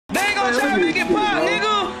gonna try to make it pop,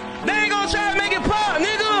 nigga. They ain't gonna try to make it pop,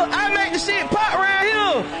 nigga. I make the shit pop around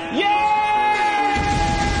here. Yeah!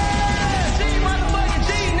 G, motherfucking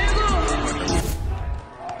G, nigga.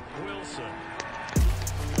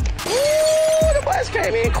 Ooh, the boys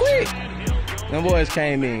came in quick. Them boys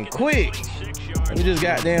came in quick. Let me just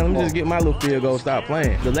get my little field goal, stop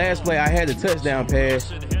playing. The last play I had a touchdown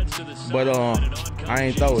pass, but I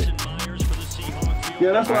ain't throw it.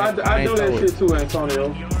 Yeah, that's why I do that shit too,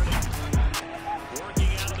 Antonio.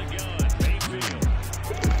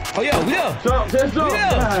 Oh yeah, we there. Jump, just jump.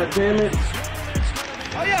 God damn it.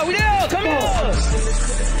 Oh yeah, we there. Come here.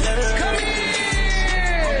 Come in.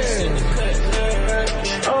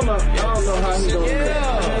 I don't know how he doing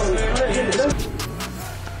that.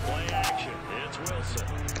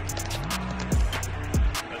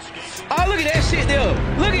 Oh, look at that shit there.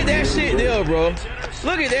 Look at that shit there, bro.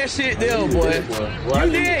 Look at that shit there, boy.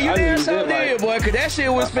 You damn so did, boy, cause that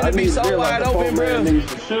shit was finna be so wide open, bro.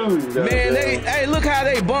 Man, hey, look how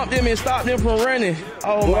they bumped them and stopped them from running.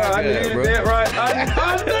 Oh my God, bro. That right. I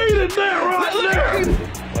needed that right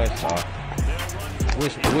there.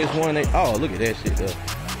 Which one they? Oh, look at that shit there.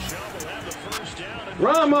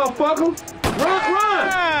 Run, motherfucker. Run.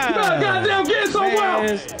 You gotta goddamn get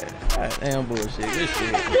somewhere. Damn bullshit. Good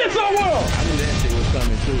shit. Get somewhere. I knew that shit was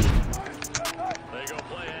coming too. They go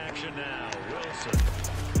play action now. Wilson.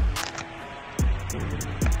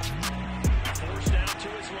 Forced out to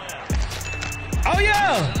his left. Oh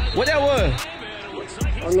yeah. What that was?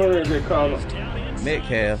 I know they call him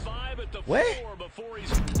Metcalf. What?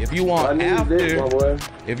 If you want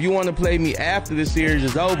if you want to play me after the series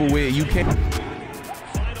is over with, you can't.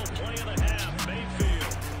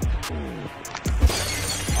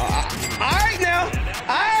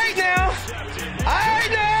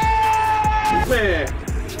 Man.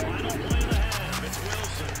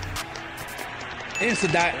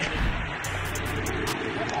 Incident.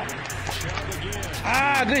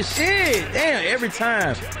 Ah, good shit. Damn, every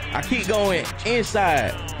time I keep going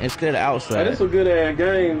inside instead of outside. Man, that's a good ass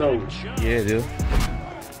game though. Yeah, dude.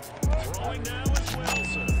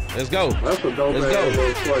 Let's go. That's a dope ass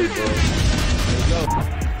little play, bro. Let's go.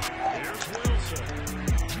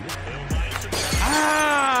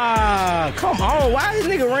 Ah, come on. Why is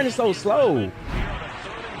this nigga running so slow?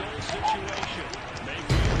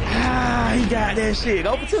 Ah, he got that shit.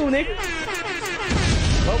 Go for two, nigga.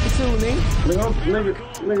 Go for two, nigga.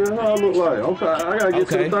 Nigga, how I look like? I'm trying. I gotta get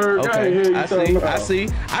to the third game here.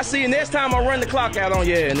 I see. Next time I run the clock out on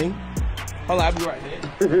you, nigga. Hold on, I'll be right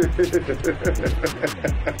there.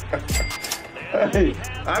 Hey,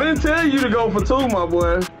 I didn't tell you to go for two, my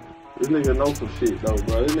boy. This nigga know some shit though,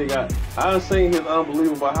 bro. This nigga, I done seen his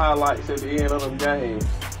unbelievable highlights at the end of them games.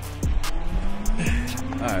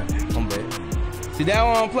 Alright, I'm back. See, that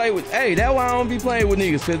why I don't play with. Hey, that why I don't be playing with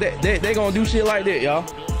niggas, cause they gonna do shit like that, y'all.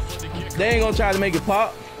 They ain't gonna try to make it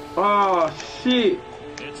pop. Oh shit.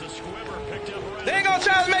 They ain't gonna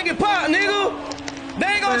try to make it pop, nigga. They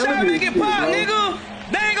ain't gonna try to make it pop, nigga.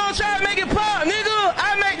 They ain't gonna try to make it pop, nigga.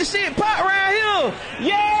 I make the shit pop around here.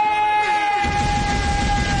 Yeah.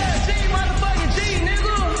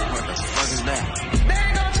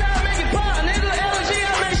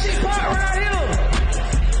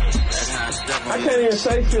 I can't even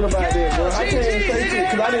say shit about that, bro. I can't even say shit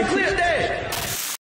because I didn't clip that.